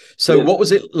So what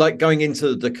was it like going into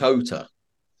the Dakota?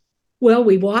 Well,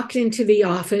 we walked into the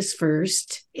office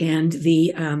first, and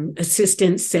the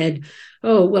assistant said,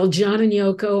 "Oh, well, John and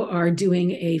Yoko are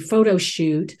doing a photo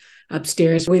shoot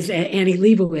upstairs with Annie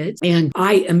Leibovitz." And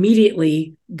I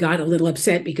immediately got a little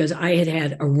upset because I had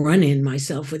had a run-in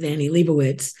myself with Annie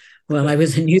Leibovitz while I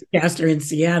was a newscaster in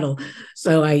Seattle.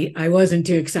 So I wasn't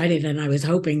too excited, and I was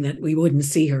hoping that we wouldn't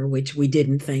see her, which we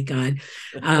didn't, thank God.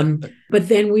 But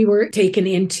then we were taken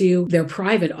into their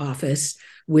private office,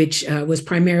 which was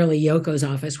primarily Yoko's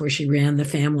office, where she ran the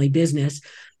family business.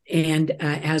 And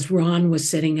as Ron was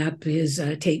setting up his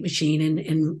tape machine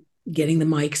and getting the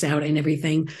mics out and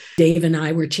everything, Dave and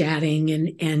I were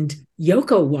chatting, and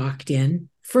Yoko walked in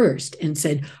first and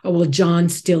said, "Oh, well,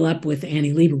 John's still up with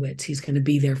Annie Leibovitz. He's going to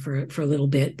be there for a little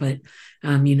bit, but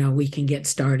we can get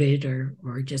started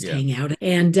or just hang out."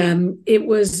 And it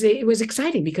was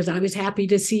exciting because I was happy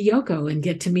to see Yoko and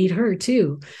get to meet her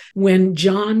too. When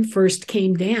John first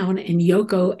came down and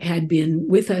Yoko had been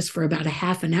with us for about a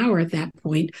half an hour at that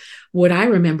point, what I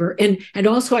remember, and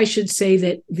also I should say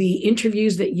that the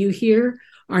interviews that you hear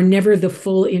are never the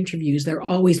full interviews. They're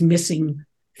always missing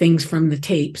things from the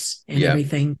tapes and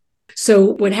everything. So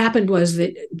what happened was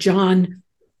that John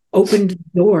opened the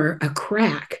door a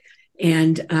crack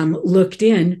and looked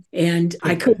in, and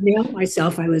I couldn't help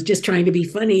myself. I was just trying to be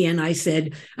funny, and I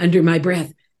said under my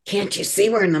breath, "Can't you see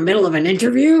we're in the middle of an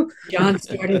interview?" John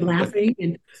started laughing,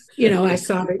 and I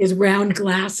saw his round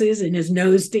glasses and his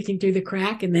nose sticking through the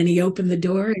crack, and then he opened the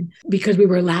door, and because we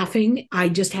were laughing, I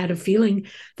just had a feeling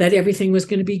that everything was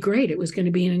going to be great. It was going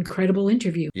to be an incredible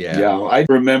interview. Yeah, I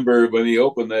remember when he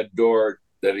opened that door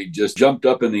that he just jumped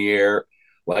up in the air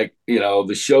like,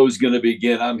 the show's going to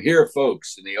begin. "I'm here,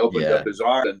 folks." And he opened up his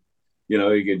arm, and,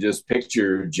 you could just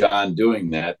picture John doing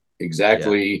that.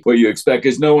 Exactly what you expect,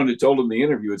 because no one had told him the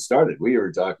interview had started. We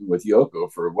were talking with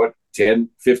Yoko for 10,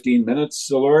 15 minutes,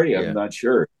 Laurie? I'm not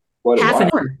sure. What a half while. an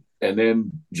hour. And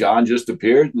then John just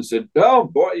appeared and said, "Oh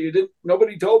boy,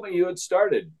 nobody told me you had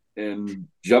started," and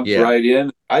jumped right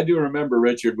in. I do remember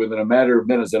Richard within a matter of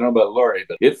minutes. I don't know about Laurie,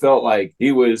 but it felt like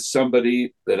he was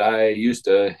somebody that I used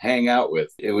to hang out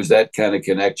with. It was that kind of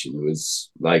connection. It was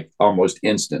like almost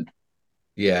instant.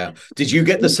 Yeah. Did you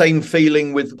get the same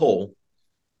feeling with Paul?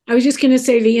 I was just going to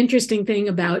say the interesting thing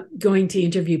about going to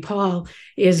interview Paul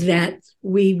is that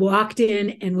we walked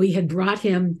in and we had brought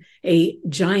him a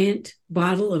giant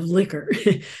bottle of liquor,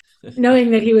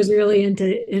 knowing that he was really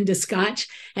into scotch.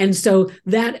 And so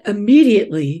that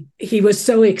immediately, he was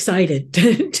so excited.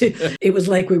 It was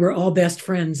like we were all best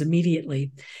friends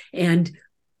immediately. And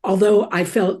although I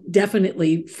felt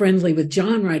definitely friendly with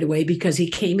John right away because he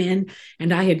came in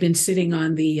and I had been sitting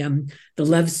on the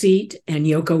love seat and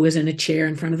Yoko was in a chair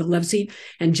in front of the love seat,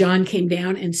 and John came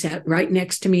down and sat right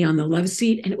next to me on the love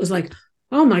seat, and it was like,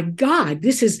 oh my God,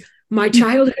 this is my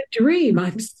childhood dream.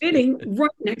 I'm sitting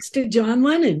right next to John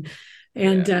Lennon,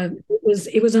 and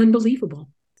it was unbelievable.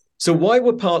 So why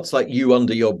were parts like "you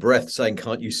under your breath" saying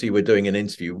 "can't you see we're doing an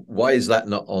interview"? Why is that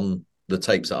not on the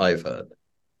tapes that I've heard?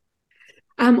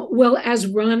 Well, as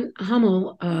Ron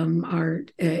Hummel, our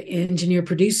engineer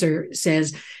producer,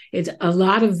 says, it's a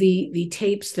lot of the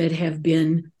tapes that have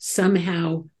been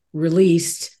somehow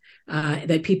released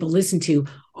that people listen to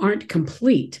aren't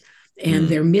complete, and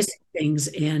they're missing things.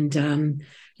 And and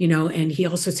he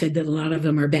also said that a lot of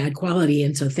them are bad quality,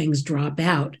 and so things drop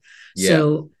out.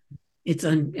 So it's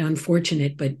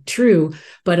unfortunate, but true.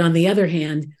 But on the other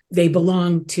hand, they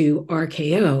belong to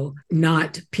RKO,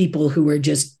 not people who are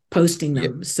just posting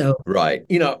them. So right.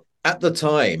 At the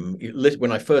time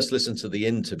when I first listened to the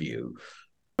interview,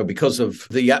 because of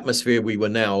the atmosphere we were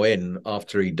now in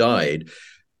after he died,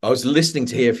 I was listening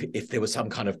to hear if there was some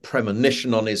kind of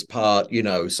premonition on his part,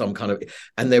 some kind of,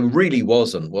 and there really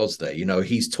wasn't, was there?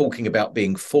 He's talking about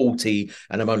being 40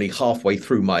 and I'm only halfway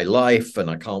through my life and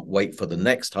I can't wait for the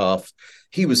next half.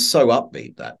 He was so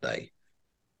upbeat that day.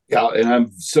 Yeah,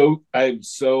 and I'm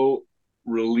so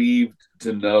relieved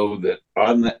to know that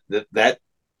on that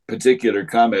particular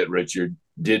comment, Richard,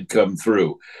 did come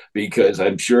through, because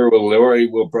I'm sure Laurie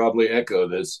will probably echo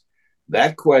this.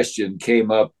 That question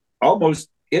came up almost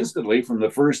instantly from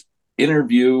the first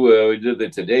interview. We did the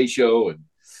Today Show and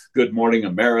Good Morning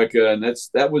America, and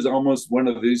that was almost one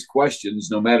of these questions,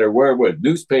 no matter where, what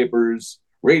newspapers,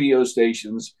 radio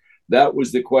stations, that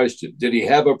was the question. Did he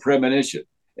have a premonition?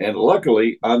 And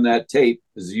luckily on that tape,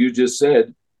 as you just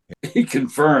said, he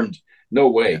confirmed, no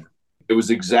way. It was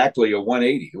exactly a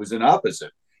 180. It was an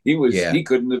opposite. He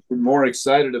couldn't have been more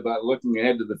excited about looking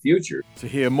ahead to the future. To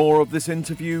hear more of this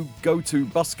interview, go to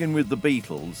Buskin with the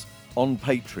Beatles on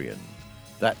Patreon.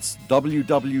 That's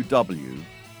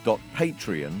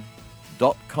www.patreon.com/BuskinWithTheBeatles.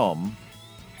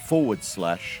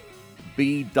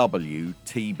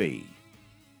 patreon.com/BWTB.